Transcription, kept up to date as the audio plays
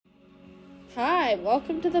Hi,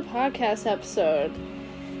 welcome to the podcast episode.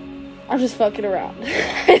 I'm just fucking around.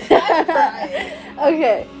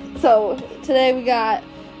 Okay, so today we got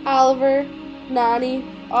Oliver, Nani,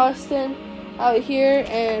 Austin out here,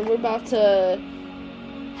 and we're about to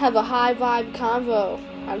have a high vibe convo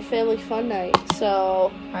on Family Fun Night.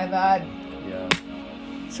 So, High vibe. Yeah.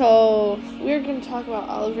 So we're going to talk about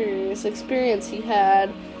Oliver's experience he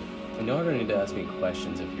had. And y'all are going to need to ask me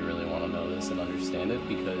questions if you really want to know this and understand it,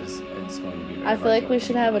 because it's going to be very I feel hard like to we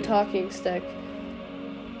should have a articulate. talking stick.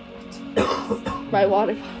 My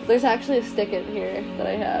water bottle. There's actually a stick in here that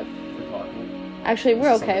I have. For talking. Actually, we're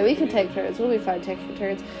This is okay. something We we can can take do. turns. We'll be fine taking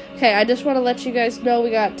turns. Okay, I just want to let you guys know we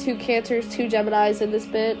got 2 Cancers, 2 Geminis in this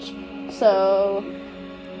bitch. So,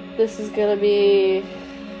 this is going to be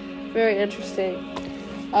very interesting.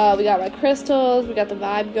 We got my crystals. We got the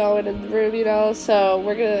vibe going in the room, you know. So,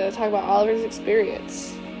 we're going to talk about Oliver's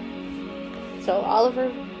experience. So, Oliver,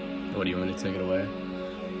 What do you want me to take it away?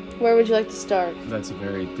 where would you like to start? That's a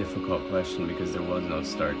very difficult question because there was no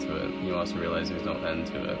start to it. You also realize there's no end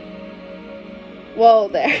to it. Whoa,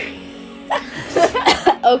 there.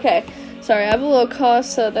 Okay. Sorry, I have a little cough,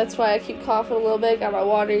 so that's why I keep coughing a little bit. Got my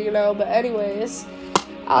water, you know. But anyways,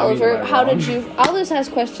 Oliver, am I how did wrong? you... I'll just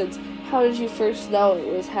ask questions. How did you first know it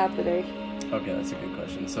was happening? Okay, that's a good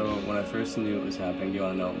question. So when I first knew it was happening, do you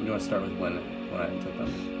want to know? Do you want to start with when I took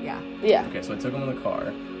them? Yeah. Yeah. Okay, so I took them in the car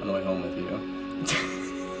on the way home with you.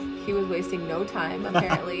 He was wasting no time,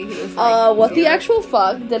 apparently. He was like, What the zero. actual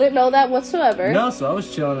fuck? Didn't know that whatsoever. No, so I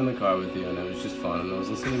was chilling in the car with you, and it was just fun. And I was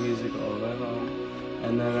listening to music all the way home.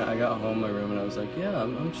 And then I got home in my room, and I was like, yeah,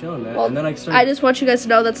 I'm chilling, man. Well, and then I started... I just want you guys to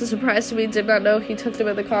know that's a surprise to me. Did not know he took them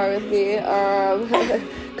in the car with me.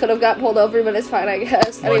 Could have got pulled over, but it's fine, I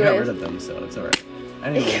guess. Well, I got Anyways, rid of them, so it's alright.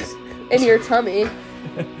 Anyways, in your tummy. yeah,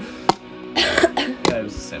 it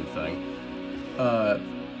was the same thing.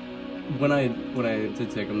 When I did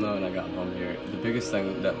take them though, and I got home here, the biggest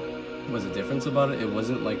thing that was a difference about it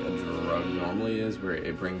wasn't like a drug normally is, where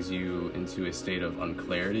it brings you into a state of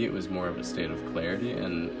unclarity. It was more of a state of clarity,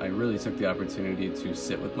 and I really took the opportunity to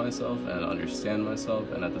sit with myself and understand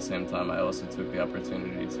myself, and at the same time, I also took the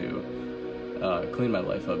opportunity to clean my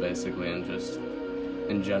life up basically, and just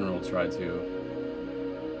in general try to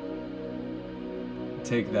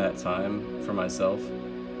take that time for myself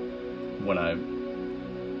when I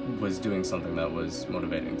was doing something that was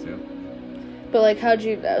motivating to. But, like, how'd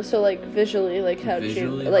you know? So, like, visually, like, how'd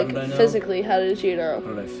Visually, you... how Like, did I know? physically, how did you know?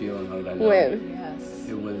 How did I feel and how did I know? When? Yes.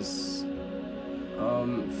 It was,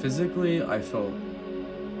 physically, I felt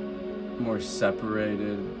more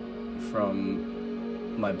separated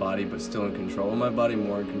from my body, but still in control of my body,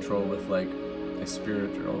 more in control with, like, a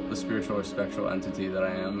spiritual or spectral entity that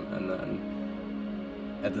I am, and then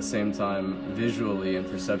at the same time, visually and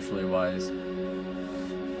perceptually wise,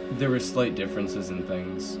 there were slight differences in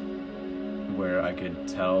things where I could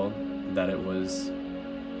tell that it was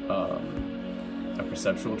a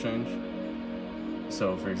perceptual change.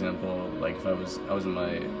 So, for example, like if I was in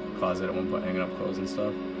my closet at one point hanging up clothes and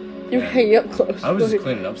stuff. You're and hanging up close. I was just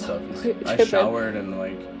cleaning up stuff. I Tripping. showered and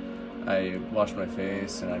like I washed my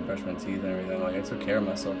face and I brushed my teeth and everything. Like I took care of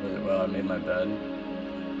myself really well. I made my bed.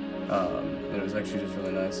 And it was actually just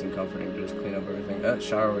really nice and comforting to just clean up everything. That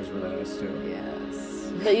shower was really nice too. Yes.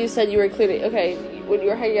 But you said you were cleaning... Okay, when you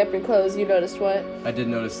were hanging up your clothes, you noticed what? I did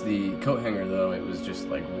notice the coat hanger though, it was just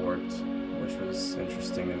like warped, which was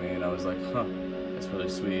interesting to me, and I was like, huh, that's really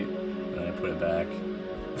sweet. And then I put it back.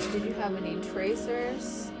 Did you have any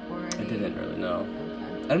tracers or I any... didn't really know.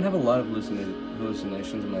 Okay. I didn't have a lot of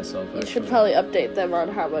hallucinations of myself, You actually. should probably update them on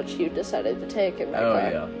how much you decided to take in that Oh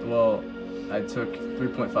car. yeah. Well, I took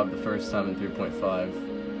 3.5 the first time and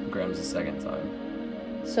 3.5 grams the second time.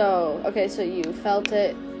 So, okay, so you felt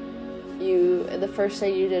it. The first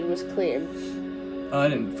thing you did was clean. I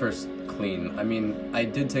didn't first clean. I mean, I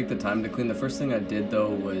did take the time to clean. The first thing I did, though,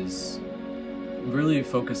 was really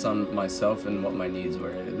focus on myself and what my needs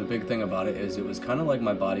were. The big thing about it is it was kind of like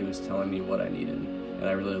my body was telling me what I needed. And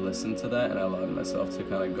I really listened to that, and I allowed myself to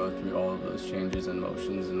kind of go through all of those changes and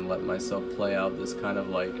motions and let myself play out this kind of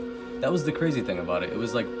like... That was the crazy thing about it. It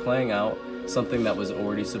was like playing out something that was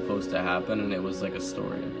already supposed to happen, and it was like a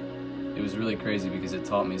story. It was really crazy because it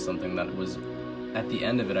taught me something that was... At the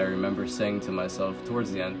end of it, I remember saying to myself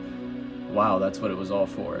towards the end, wow, that's what it was all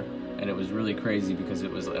for. And it was really crazy because it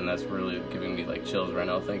was... And that's really giving me like chills right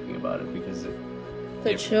now thinking about it, because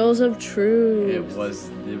The chills of truth. it was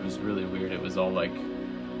really weird. It was all like...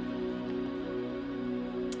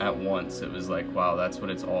 At once, it was like, wow, that's what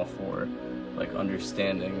it's all for. Like,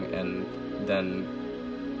 understanding. And then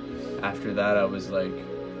after that, I was like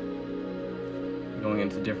going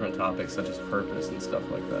into different topics such as purpose and stuff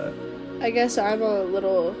like that. I guess I'm a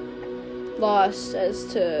little lost as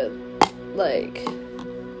to, like,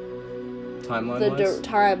 Timeline-wise?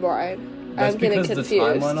 Timeline. That's I'm getting because confused.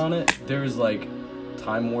 the timeline on it, there's, like,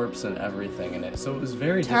 time warps and everything in it. So it was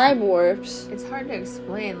very Time warps. It's hard to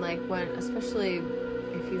explain, like, when, especially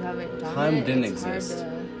if you haven't done Time it. didn't it's exist.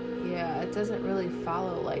 Hard to, yeah, it doesn't really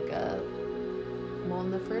follow, like, well,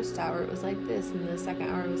 in the first hour it was like this, and the second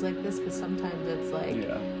hour it was like this, because sometimes it's, like,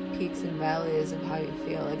 peaks and valleys of how you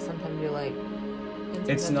feel. Like, sometimes you're, like...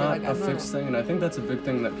 It's not a fixed thing, and I think that's a big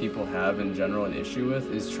thing that people have in general an issue with,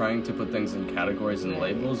 is trying to put things in categories and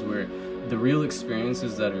labels, where the real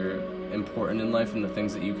experiences that are important in life and the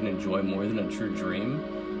things that you can enjoy more than a true dream,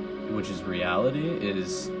 which is reality,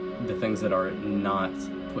 is the things that are not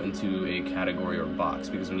put into a category or box.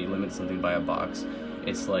 Because when you limit something by a box,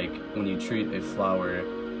 it's like when you treat a flower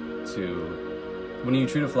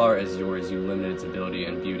as yours, you limit its ability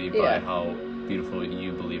and beauty by how beautiful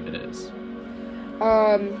you believe it is.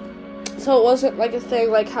 So it wasn't like a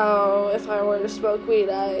thing like how if I were to smoke weed,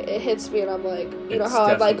 it hits me and I'm like, you know how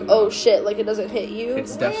I'm like, oh shit, like it doesn't hit you?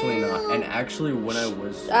 It's definitely not. And actually when I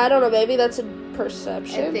don't know, maybe that's a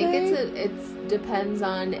perception I think thing? it depends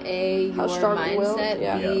on your mindset,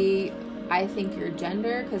 B, I think your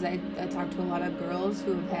gender, because I talk to a lot of girls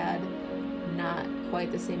who have had not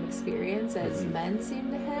quite the same experience as men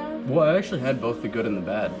seem to have. Well, I actually had both the good and the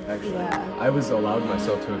bad, actually. Yeah. I was allowed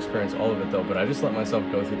myself to experience all of it, though, but I just let myself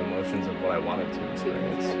go through the motions of what I wanted to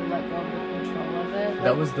experience. Because you had to let go of the control of it.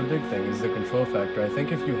 That was the big thing, is the control factor. I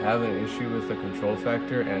think if you have an issue with the control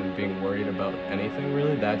factor and being worried about anything,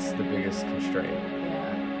 really, that's the biggest constraint.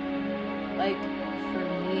 Yeah. Like, for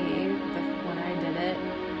me, when I did it,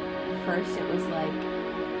 first it was like,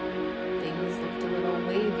 things looked a little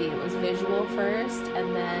wavy. It was visual first,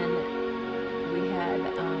 and then we had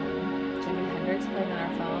Jimi Hendrix playing on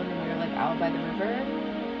our phone, and we were like out by the river,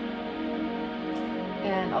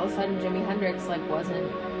 and all of a sudden Jimi Hendrix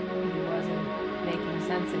wasn't making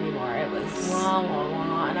sense anymore. It was wah, wah,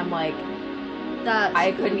 wah, and I'm like,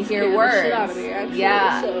 I couldn't hear words. The shit out of me, actually,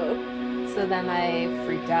 yeah. So then I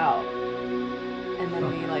freaked out, and then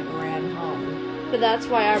we ran home. But that's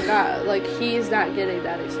why I'm not he's not getting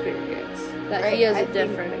that experience. That he has a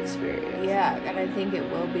different experience. Yeah, and I think it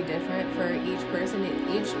will be different for each person.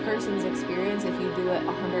 Each person's experience, if you do it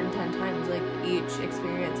 110 times, each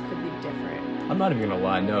experience could be different. I'm not even gonna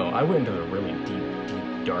lie, no. I went into the really deep,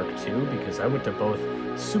 deep dark too, because I went to both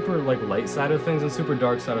super light side of things and super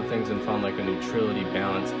dark side of things and found a neutrality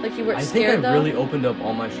balance. You weren't scared, I think I really opened up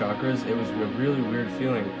all my chakras. It was a really weird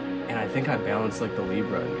feeling, and I think I balanced the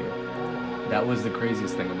Libra in me. That was the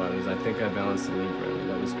craziest thing about it, is I think I balanced the Libra in me.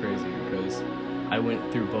 That was crazy, because I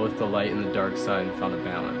went through both the light and the dark side and found a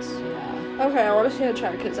balance. Yeah. Okay, I want to see a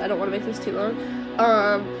chart because I don't want to make this too long.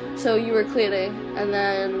 So you were cleaning, and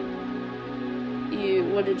then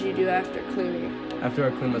what did you do after cleaning? After I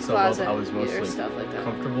cleaned myself up, I was mostly stuff like that.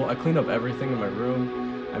 comfortable. I cleaned up everything in my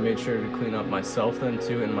room. I made sure to clean up myself then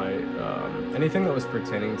too, and my anything that was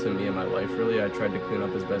pertaining to me in my life, really. I tried to clean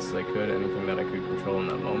up as best as I could, anything that I could control in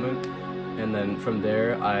that moment. And then from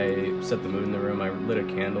there, I set the mood in the room. I lit a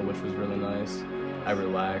candle, which was really nice. I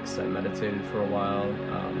relaxed. I meditated for a while.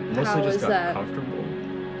 Mostly just got comfortable.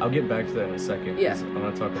 I'll get back to that in a second. Yeah. I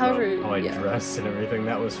want to talk about how I dressed and everything.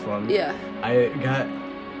 That was fun. Yeah. I got...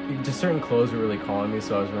 Just certain clothes were really calling me,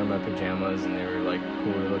 so I was wearing my pajamas, and they were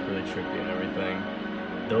cool. They looked really trippy and everything.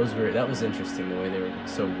 That was interesting, the way they were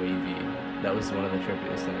so wavy. That was one of the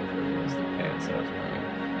trippiest things, really, was the pants that I was wearing.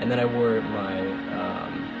 And then I wore my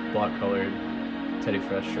block-colored Teddy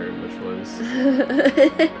Fresh shirt, which was...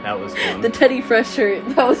 that was fun. The Teddy Fresh shirt,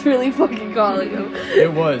 that was really fucking calling him.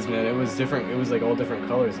 It was, man. It was different. It was all different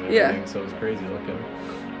colors and everything, yeah. So it was crazy looking.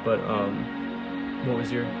 But, what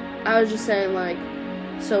was your... I was just saying,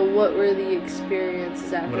 so what were the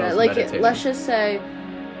experiences after that? Meditating. Let's just say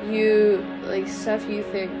stuff you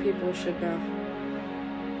think people should know.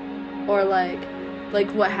 Or,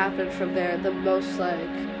 what happened from there, the most,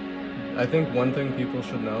 I think one thing people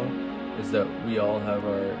should know is that we all have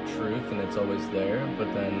our truth and it's always there,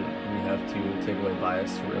 but then we have to take away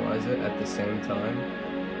bias to realize it. At the same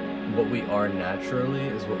time, what we are naturally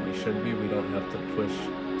is what we should be. We don't have to push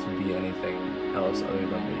to be anything else other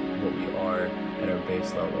than what we are at our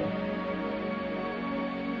base level.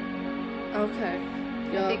 Okay.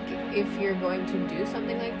 Yeah. I think if you're going to do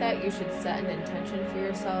something like that, you should set an intention for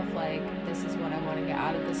yourself, this is what I want to get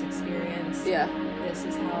out of this experience. Yeah. This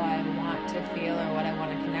is how I want to feel or what I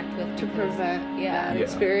want to connect with. To prevent that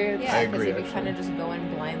experience. Yeah, because if you kind of just go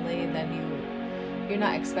in blindly, then you're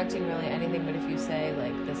not expecting really anything, but if you say,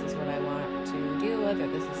 this is what I want to deal with, or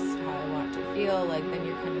this is how I want to feel like then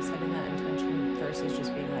you're kind of setting that intention versus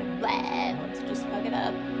just being like, blah, let's just fuck it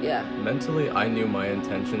up. Yeah. Mentally, I knew my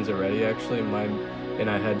intentions already, actually. And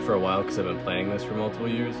I had for a while, because I've been playing this for multiple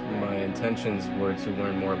years, my intentions were to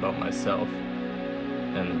learn more about myself.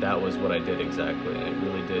 And that was what I did exactly. And it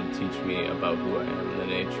really did teach me about who I am and the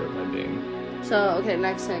nature of my being. So, okay,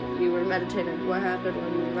 next thing. You were meditating. What happened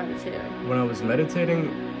when you were meditating? When I was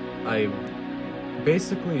meditating, I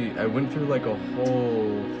went through like a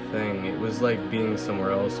whole thing. It was like being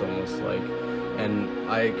somewhere else, almost like. And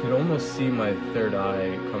I could almost see my third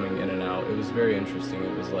eye coming in and out. It was very interesting.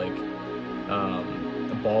 It was like a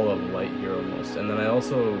ball of light here almost. And then I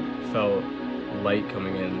also felt light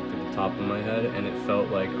coming in through the top of my head, and it felt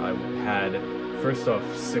like I had, first off,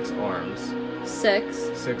 6 arms.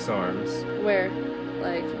 6? 6 arms. Where?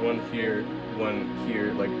 Like... One here,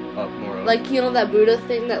 like up more up. Like, you know that Buddha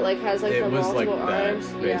thing that like has like it the was multiple like that,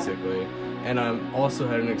 arms? basically. Yeah. And I also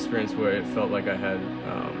had an experience where it felt like I had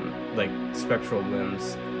like spectral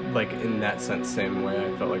limbs, like in that sense, same way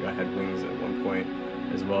I felt like I had wings at one point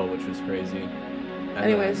as well, which was crazy. And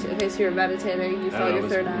anyways, okay, so you were meditating, you felt your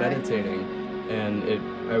third eye. I was meditating, and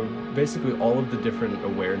basically all of the different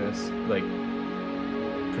awareness, like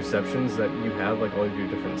perceptions that you have, like all of your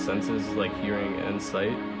different senses, like hearing and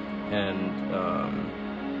sight, and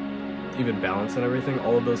even balance and everything,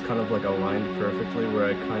 all of those kind of like aligned perfectly, where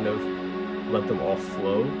I kind of let them all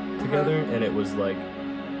flow together, and it was like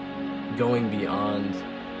going beyond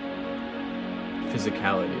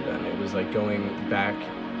physicality then. It was like going back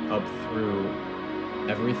up through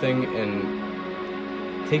everything and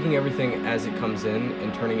taking everything as it comes in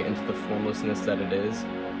and turning it into the formlessness that it is,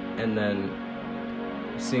 and then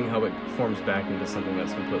seeing how it forms back into something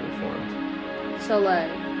that's completely formed. So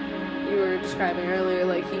like you were describing earlier,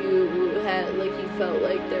 like you felt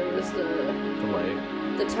like there was the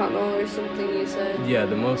light, the tunnel or something you said. Yeah,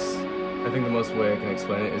 I think the most way I can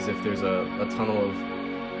explain it is if there's a tunnel of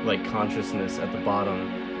like consciousness at the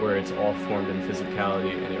bottom where it's all formed in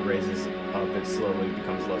physicality, and it raises up, it slowly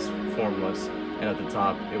becomes less formless, and at the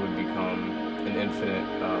top it would become an infinite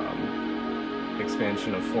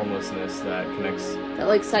expansion of formlessness that connects, that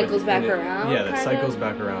like cycles back around. Yeah, that cycles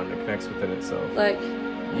back around and connects within itself. Like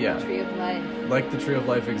yeah, Tree of Life. Like the Tree of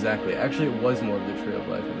Life, exactly. Actually, it was more of the Tree of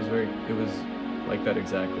Life. It was like that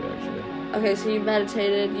exactly, actually. Okay, so you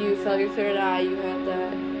meditated, you felt your third eye, you had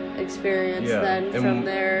that experience, then and from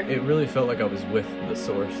there... It really felt like I was with the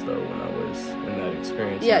source, though, when I was in that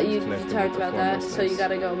experience. Yeah, you talked about that, so you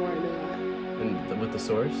gotta go more into that. And with the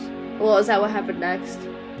source? Well, is that what happened next?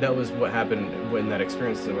 That was what happened when that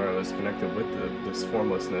experience where I was connected with this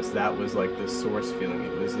formlessness. That was like the source feeling.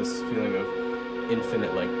 It was this feeling of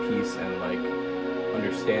infinite like peace and like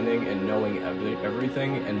understanding and knowing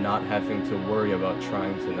everything, and not having to worry about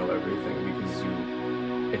trying to know everything, because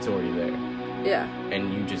it's already there. Yeah.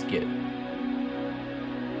 And you just get it.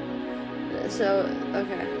 So,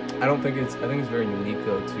 okay. I think it's very unique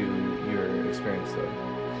though to your experience though.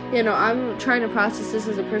 You know, I'm trying to process this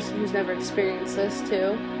as a person who's never experienced this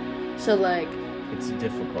too. So like, it's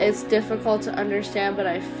difficult. It's difficult to understand, but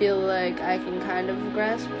I feel like I can kind of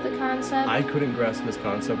grasp the concept. I couldn't grasp this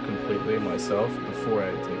concept completely myself before I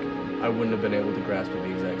had taken it. I wouldn't have been able to grasp it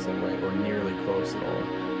the exact same way, or nearly close at all.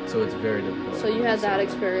 So it's very difficult. So you had that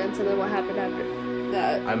experience, and then what happened after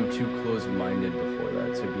that? I'm too close-minded before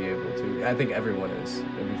that to be able to. I think everyone is.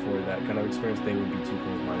 And before that kind of experience, they would be too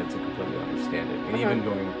close-minded to completely understand it. And even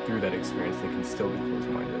going through that experience, they can still be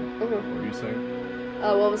close-minded. What are you saying?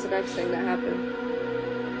 What was the next thing that happened?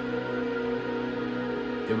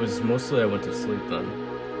 It was mostly I went to sleep then.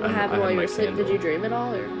 What happened while you were asleep? Did you dream at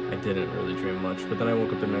all? Or? I didn't really dream much, but then I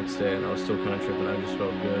woke up the next day and I was still kind of tripping. I just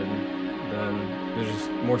felt good. Then there's just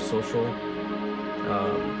more social. I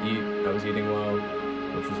was eating well,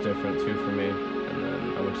 which was different too for me. And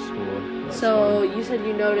then I went to school. So you said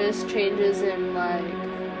you noticed changes in like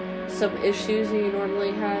some issues that you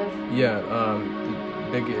normally have? Yeah, the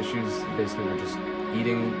big issues basically were just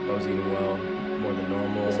eating. I was eating well, more than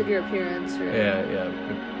normal. You said your appearance, right? Yeah.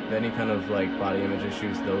 But any kind of like body image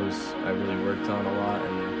issues, those I really worked on a lot,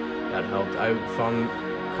 and that helped. I found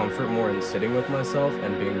comfort more in sitting with myself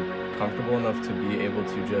and being comfortable enough to be able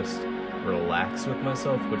to just relax with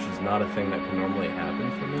myself, which is not a thing that can normally happen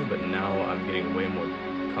for me, but now I'm getting way more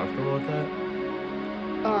comfortable with that.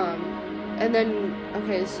 And then,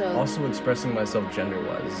 okay, so... Also expressing myself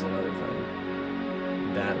gender-wise is another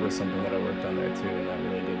thing. That was something that I worked on there too, and that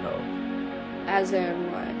really did help. As in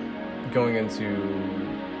what? Going into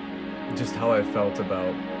just how I felt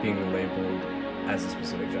about being labeled as a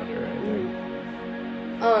specific gender or anything.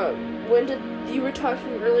 You were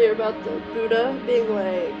talking earlier about the Buddha being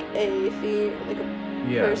like a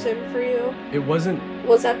Yeah. person for you. It wasn't.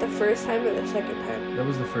 Was that the first time or the second time? That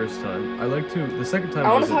was the first time. The second time I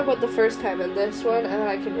want to wasn't- talk about the first time in this one, and then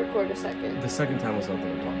I can record a second. The second time was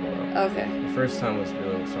nothing to talk about. Okay. The first time was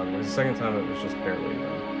really what's talking about. The second time it was just barely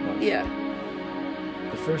much. Yeah.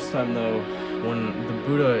 The first time though, when the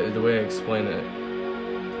Buddha, the way I explain it,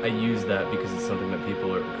 I use that because it's something that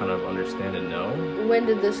people are kind of understand and know. When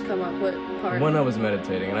did this come up? What part? When I was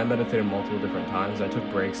meditating, and I meditated multiple different times. I took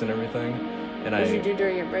breaks and everything, and What did you do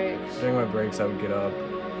during your breaks? during my breaks I would get up,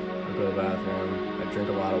 I'd go to the bathroom, I'd drink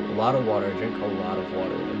a lot of water. I drink a lot of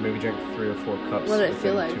water. I'd maybe drink 3 or 4 cups. What did it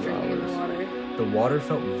feel within like 2 drinking hours. the water? The water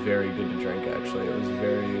felt very good to drink. Actually, it was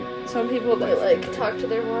very. Some people they Life-giving. like talk to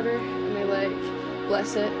their water and they like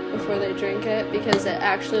bless it before they drink it because it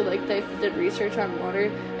actually like they did research on water,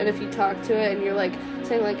 and if you talk to it and you're like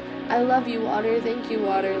saying like I love you water, thank you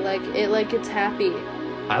water, like it like gets happy.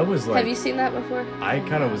 I was like. Have you seen that before? I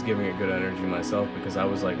kind of was giving it good energy myself because I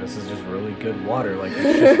was like, this is just really good water. Like,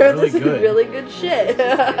 it's just really This is good. really good shit.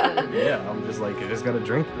 Yeah, I'm just like, I just gotta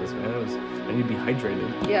drink this, man. I need to be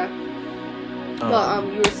hydrated. Yeah. Well,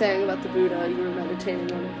 you were saying about the Buddha, you were meditating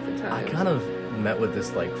one of the I times. kind of met with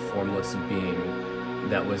this, like, formless being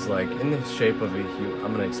that was, like, in the shape of a human.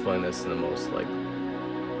 I'm gonna explain this in the most, like,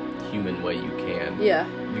 human way you can. Yeah.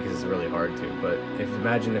 Because it's really hard to. But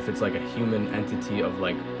imagine if it's, like, a human entity of,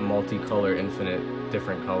 like, multicolor, infinite,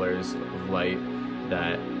 different colors of light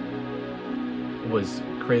that was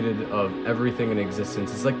created of everything in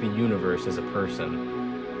existence. It's like the universe as a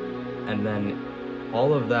person. And then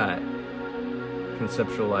all of that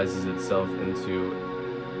conceptualizes itself into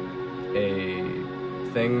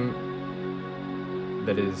a thing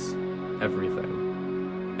that is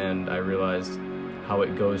everything. And I realized how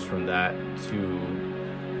it goes from that to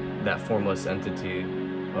that formless entity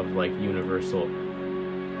of like universal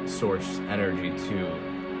source energy to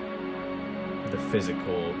the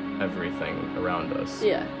physical everything around us.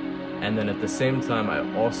 Yeah. And then at the same time, I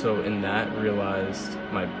also in that realized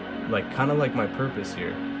my, like, kind of like my purpose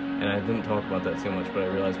here. And I didn't talk about that too much, but I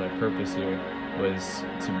realized my purpose here was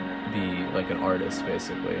to be like an artist,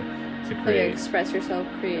 basically. To Like create. express yourself,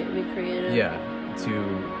 be creative. Yeah.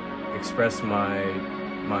 To express my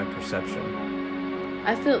perception.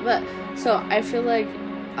 I feel like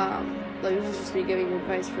this is just me giving you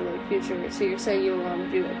advice for like future. So you're saying you want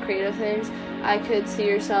to do like creative things. I could see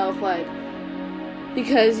yourself like,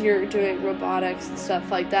 because you're doing robotics and stuff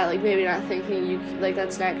like that, like maybe not thinking you like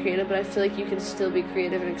that's not creative, but I feel like you can still be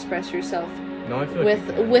creative and express yourself No, I feel like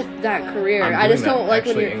you can. with that career. I'm I just doing don't that like when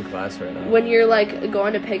actually you're in class right now. when you're like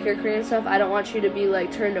going to pick your career and stuff. I don't want you to be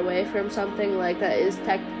like turned away from something like that is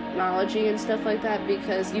technology and stuff like that,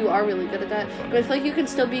 because you are really good at that. But I feel like you can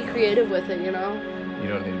still be creative with it, you know? You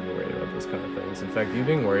don't need to be worried about those kind of things. In fact, you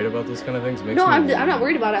being worried about those kind of things makes No, me... I'm not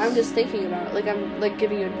worried about it. I'm just thinking about it. Like I'm like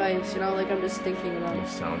giving you advice, you know? Like I'm just thinking about You it.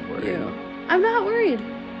 sound worried. You. I'm not worried.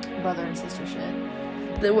 Brother and sister shit.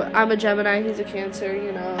 I'm a Gemini, he's a Cancer,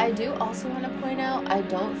 you know? I do also want to point out, I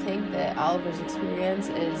don't think that Oliver's experience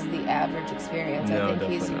is the average experience. No, I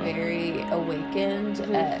think he's definitely not. very awakened,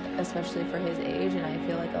 Mhm. especially for his age, and I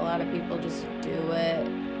feel like a lot of people just do it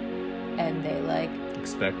and they like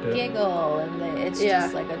Expect it. giggle and it's Yeah.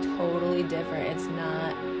 just like a totally different, it's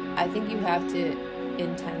not, I think you have to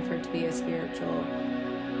intend for it to be a spiritual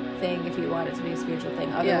thing if you want it to be a spiritual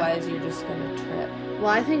thing, otherwise you're just gonna trip. Well,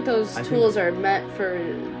 I think those I tools think- are meant for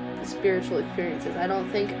the spiritual experiences. I don't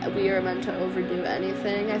think we are meant to overdo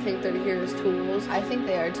anything. I think they're here as tools. I think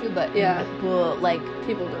they are too, but Yeah. well, like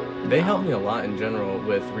People don't. They help me a lot in general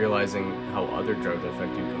with realizing how other drugs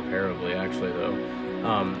affect you comparably, actually, though.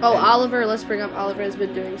 Oh, and- Oliver, let's bring up Oliver has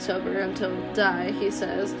been doing sober until die, he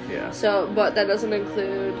says. Yeah, So, but that doesn't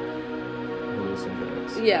include,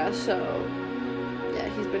 hallucinogens. yeah, so, yeah,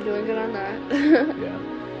 he's been doing good on that. Yeah.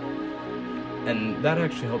 And that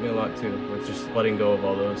actually helped me a lot, too, with just letting go of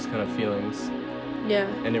all those kind of feelings. Yeah.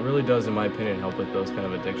 And it really does, in my opinion, help with those kind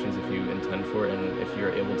of addictions if you intend for it and if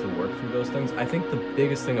you're able to work through those things. I think the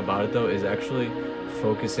biggest thing about it, though, is actually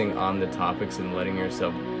focusing on the topics and letting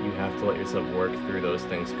yourself, you have to let yourself work through those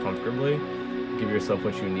things comfortably, give yourself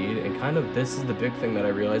what you need, and kind of, this is the big thing that I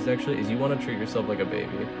realized, actually, is you want to treat yourself like a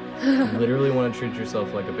baby. You literally want to treat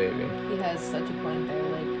yourself like a baby. he has such a point there,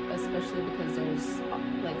 like especially because there's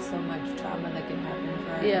like so much trauma that can happen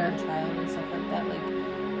for our Yeah. inner child and stuff like that. Like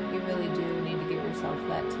you really do need to give yourself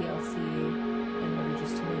that TLC in order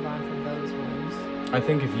just to move on from those wounds. I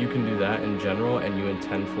think if you can do that in general and you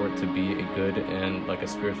intend for it to be a good and like a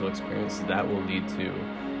spiritual experience, that will lead to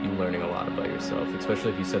you learning a lot about yourself,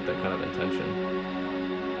 especially if you set that kind of intention.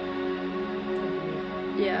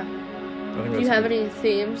 Yeah. I think Do that's you have good. any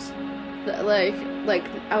themes like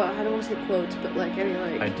I don't want to say quotes, but like any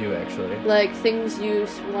like I do actually. like things you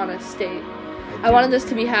want to state. I do. wanted this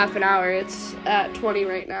to be half an hour. It's at 20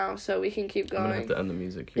 right now, so we can keep I'm gonna going. have to end the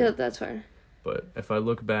music here. Yeah, that's fine. But if I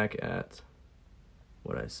look back at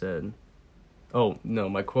what I said, oh no,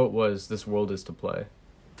 my quote was, "This world is to play."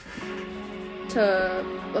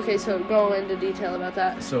 Okay, so go into detail about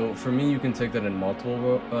that. So for me, you can take that in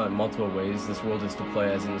multiple ways. This world is to play,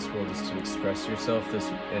 as in this world is to express yourself. This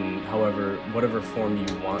in whatever form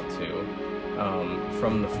you want to,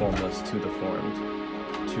 from the formless to the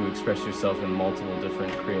formed, to express yourself in multiple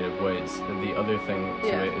different creative ways. The other thing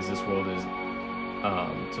to it is this world is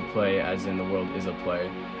to play, as in the world is a play.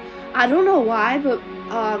 I don't know why, but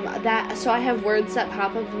so I have words that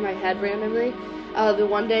pop up in my head randomly. The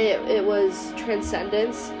one day it was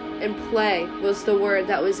transcendence, and play was the word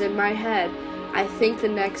that was in my head. I think the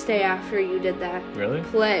next day after you did that. Really?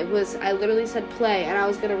 Play was, I literally said play, and I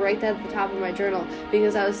was going to write that at the top of my journal,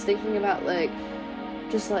 because I was thinking about, like,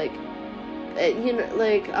 just, like,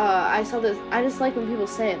 I saw this, I just like when people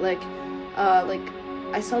say it, like,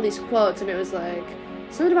 I saw these quotes, and it was, like,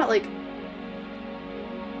 something about, like,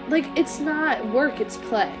 it's not work, it's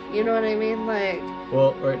play, you know what I mean, like...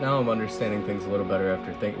 Well, right now I'm understanding things a little better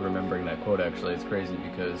after remembering that quote, actually. It's crazy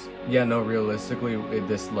because, realistically,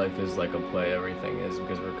 this life is like a play, everything is,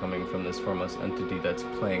 because we're coming from this formless entity that's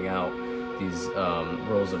playing out these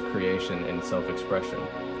roles of creation and self-expression.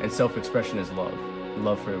 And self-expression is love.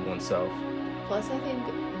 Love for oneself. Plus, I think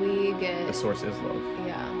we get... The source is love.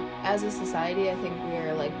 Yeah. As a society, I think we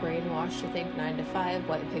are, like, brainwashed to think 9 to 5,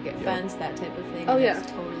 white picket fence, that type of thing. Oh, and yeah. It's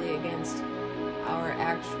totally against our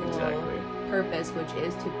actual purpose, which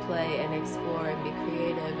is to play and explore and be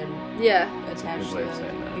creative and attach to it.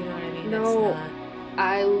 You know what I mean? No, it's not...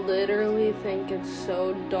 I literally think it's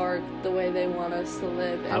so dark the way they want us to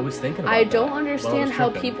live. And I was thinking about I that don't while understand I was how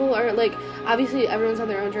tripping. people are, like, obviously everyone's on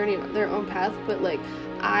their own journey, their own path, but, like,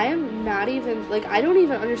 I'm not even, like, I don't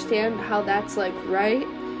even understand how that's, like, right.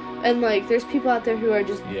 And, like, there's people out there who are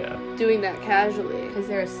just doing that casually. Because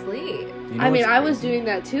they're asleep. You know I mean, what's I was crazy? doing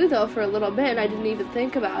that too, though, for a little bit, and I didn't even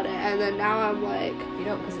think about it. And then now I'm like... You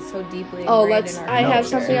don't, because it's so deeply Oh, ingrained in our I have culture.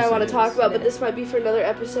 something I want to It talk is. about, but this might be for another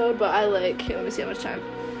episode, but I, like... Here, let me see how much time.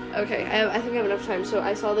 Okay, I think I have enough time. So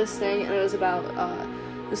I saw this thing, and it was about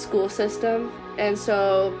the school system. And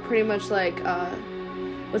so, pretty much, like...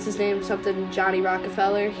 what's his name? Something Johnny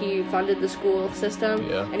Rockefeller. He funded the school system,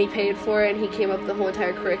 and he paid for it, and he came up with the whole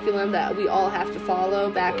entire curriculum that we all have to follow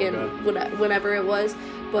back in whenever it was.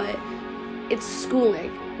 But it's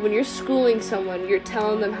schooling. When you're schooling someone, you're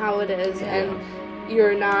telling them how it is, and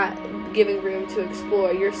you're not giving room to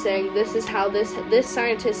explore. You're saying, this is how this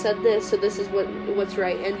scientist said this, so this is what's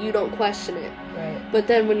right, and you don't question it. Right. But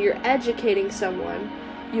then when you're educating someone,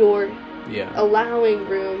 you're allowing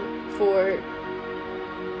room for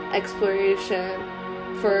exploration,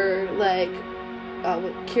 for like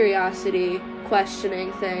curiosity,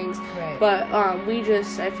 questioning things. Right. But I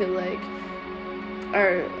feel like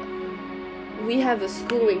we have a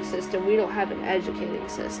schooling system, we don't have an educating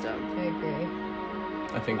system. I agree.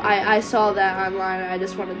 I think I saw that online, and I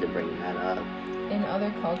just wanted to bring that up. In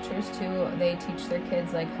other cultures too, they teach their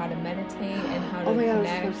kids like how to meditate and how to Oh my God, I was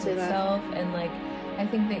connect just with gonna say that. self, and like I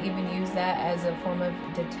think they even use that as a form of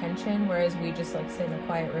detention, whereas we just like sit in a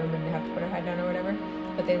quiet room and have to put our head down or whatever.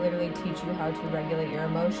 But they literally teach you how to regulate your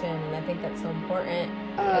emotion, and I think that's so important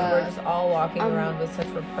because we're just all walking around with such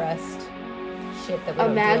repressed shit that we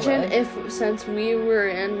don't Imagine deal with. if, since we were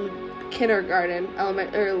in kindergarten,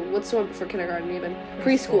 or what's the one before kindergarten even?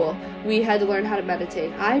 Preschool. We had to learn how to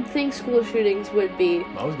meditate. I think school shootings would be...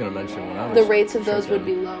 I was going to mention when I was the rates of those tripping,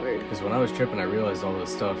 would be lowered. Because when I was tripping, I realized all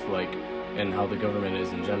this stuff, like, and how the government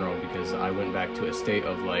is in general, because I went back to a state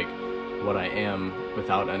of, like, what I am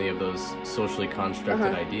without any of those socially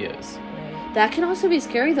constructed ideas. That can also be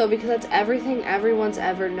scary, though, because that's everything everyone's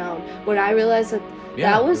ever known. When I realized that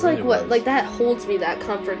that was, it really like, what... was. Like, that holds me, that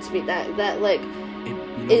comforts me, that like... You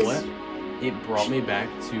know what? It brought me back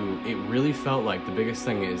to, it really felt like, the biggest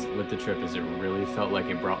thing is with the trip is it really felt like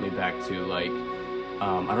it brought me back to, like,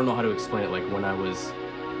 I don't know how to explain it, like when I was,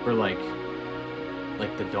 or like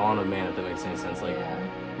the dawn of man, if that makes any sense, like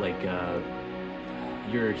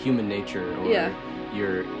your human nature, or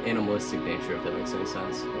your animalistic nature, if that makes any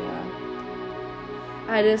sense.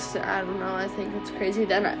 I don't know, I think it's crazy.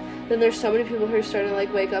 Then there's so many people who are starting to,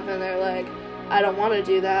 like, wake up and they're like, I don't want to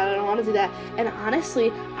do that, I don't want to do that. And honestly,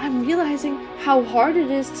 I'm realizing how hard it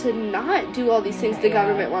is to not do all these things the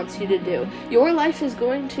government wants you to do. Your life is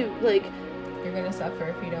going to, like... You're going to suffer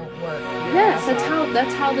if you don't work. Yes,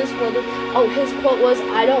 that's how this world is. Oh, his quote was,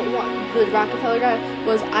 the Rockefeller guy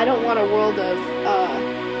was, I don't want a world of,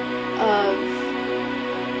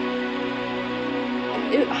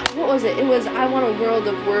 what was it? It was I Want a World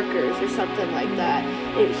of Workers or something like that.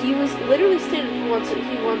 He was literally stated he wants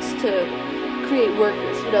to create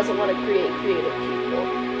workers. He doesn't want to create creative people.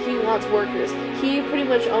 He wants workers. He pretty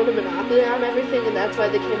much owned a monopoly on everything, and that's why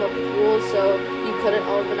they came up with rules so you couldn't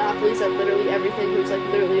own monopolies on literally everything. He was like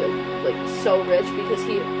literally like so rich because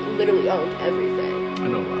he literally owned everything. I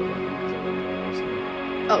know a lot about him because I live in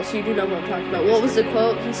Ohio. Oh, so you do know what I'm talking about. What was the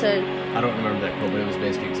quote? He said, I don't remember that quote, but it was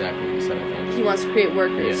basically exactly what he said, I think. he wants to create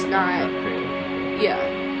workers, not creative people.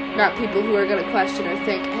 yeah, not people who are going to question or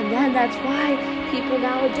think. And then that's why people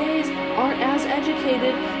nowadays aren't as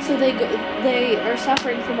educated, so they are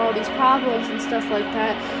suffering from all these problems and stuff like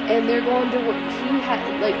that. And they're going to he had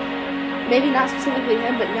like maybe not specifically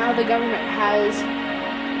him, but now the government has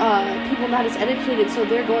people not as educated, so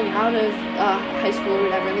they're going out of high school or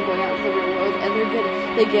whatever, and they're going out into the real world, and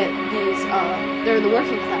they get these they're in the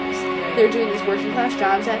working class. They're doing these working class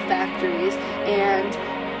jobs at factories, and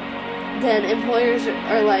then employers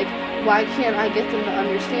are like, why can't I get them to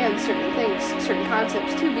understand certain things, certain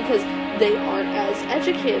concepts too? Because they aren't as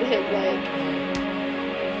educated. Like,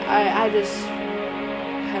 I just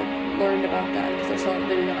had learned about that because I saw a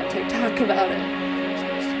video on TikTok about it. I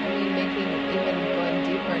mean, even going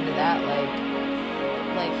deeper into that, like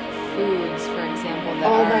foods, for example, that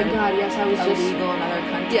Oh are my god, yes, I was just illegal in other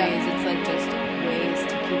countries. Yeah. It's like just ways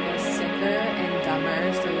to keep us sicker and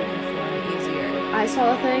dumber so we can form easier. I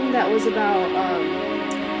saw a thing that was about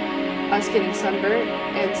us getting sunburnt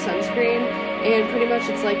and sunscreen, and pretty much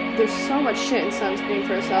it's like there's so much shit in sunscreen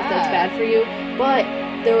for stuff that's Yeah. bad for you, but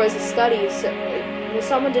there was a study,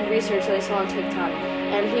 someone did research that I saw on TikTok,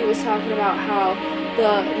 and he was talking about how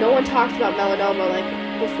no one talked about melanoma like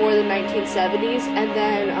before the 1970s, and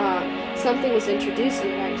then something was introduced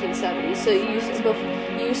in the 1970s, so you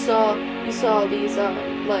saw these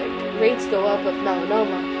like rates go up of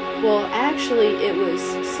melanoma. Well, actually, it was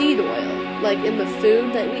seed oil, like in the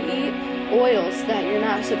food that we eat, oils that you're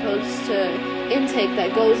not supposed to intake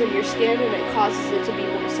that goes in your skin and it causes it to be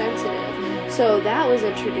more sensitive. So that was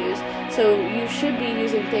introduced. So you should be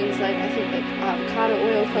using things like, I think, like avocado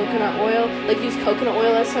oil, coconut oil, like use coconut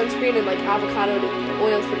oil as sunscreen and like avocado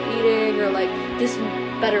oil for eating, or like just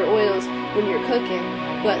better oils when you're cooking.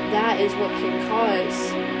 But that is what can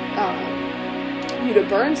cause you to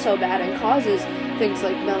burn so bad and causes things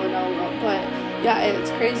like melanoma. But yeah,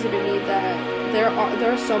 it's crazy to me that there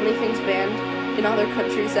are so many things banned in other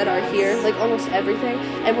countries that are here, like almost everything.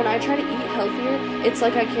 And when I try to eat healthier, it's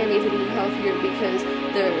like I can't even eat healthier because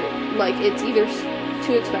they're like, it's either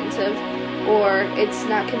too expensive or it's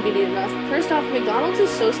not convenient enough. First off, McDonald's is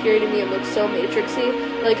so scary to me. It looks so matrixy.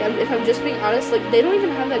 Like, if I'm just being honest, like, they don't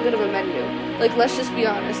even have that good of a menu. Like, let's just be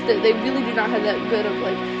honest. They really do not have that good of,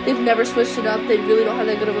 like, they've never switched it up. They really don't have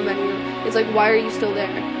that good of a menu. It's like, why are you still there?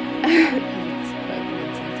 It's quick and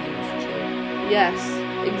it's easy and it's cheap. Yes,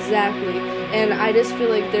 exactly. And I just feel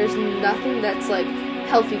like there's nothing that's, like,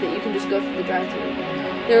 healthy that you can just go through the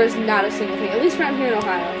drive-thru. There is not a single thing, at least around here in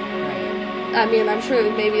Ohio. Right. I mean, I'm sure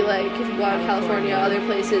that maybe, like, if you go out to California, other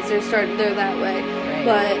places, they're that way. Right.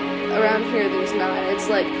 But around here, there's not. It's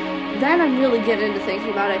like, then I'm really getting into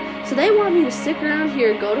thinking about it. So they want me to stick around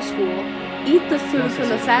here, go to school, eat the food from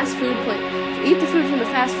the fast food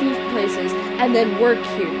places, and then work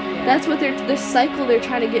here. That's what this cycle they're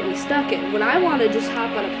trying to get me stuck in. When I want to just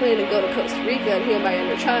hop on a plane and go to Costa Rica and heal my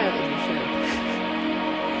inner child. You should.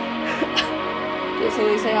 Do you have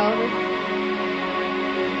something to say, Oliver?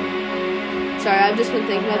 Sorry, I've just been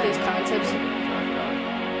thinking about these concepts.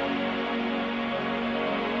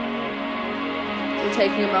 We're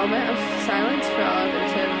taking a moment of silence for Oliver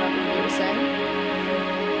to remember what he was saying.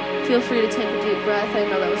 Feel free to take a deep breath. I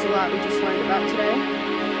know that was a lot we just learned about today.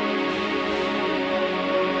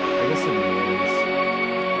 I guess it means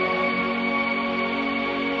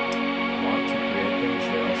want to create things,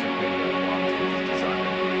 they also create that want to desire.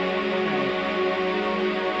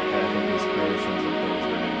 And I think these creations of things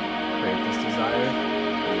really create this desire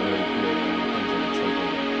and really creating things that are taken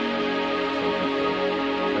from people.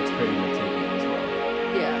 That's creating the taking as well.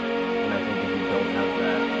 Yeah. And I think if you don't have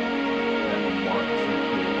that want to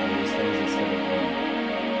create all these things instead of the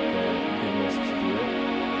goodness to do it,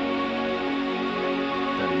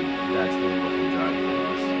 then that's really what can drive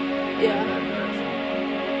things Yeah. in that direction.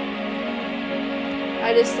 I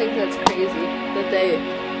just think that's crazy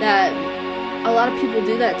that a lot of people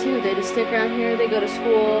do that too. They just stick around here. They go to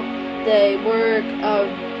school. They work.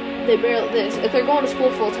 If they're going to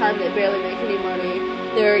school full time, they barely make any money.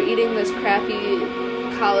 They're eating this crappy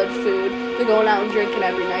college food. They're going out and drinking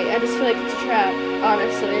every night. I just feel like it's a trap,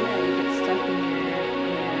 honestly. Yeah, you get stuck in your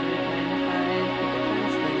 9 to 5 picket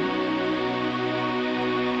fence thing.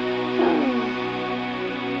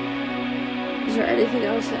 anything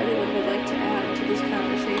else that anyone would like to add to this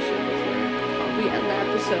conversation before we end the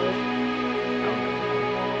episode?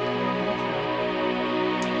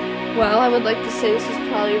 Well, I would like to say this is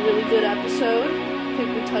probably a really good episode. I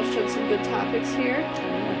think we touched on some good topics here.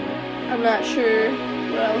 I'm not sure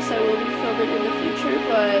what else I will be filming in the future,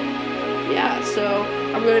 but yeah, so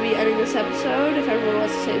I'm going to be ending this episode. If everyone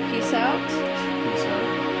wants to say peace out. Peace out.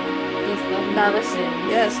 Just love Namaste.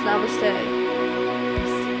 Yes, namaste.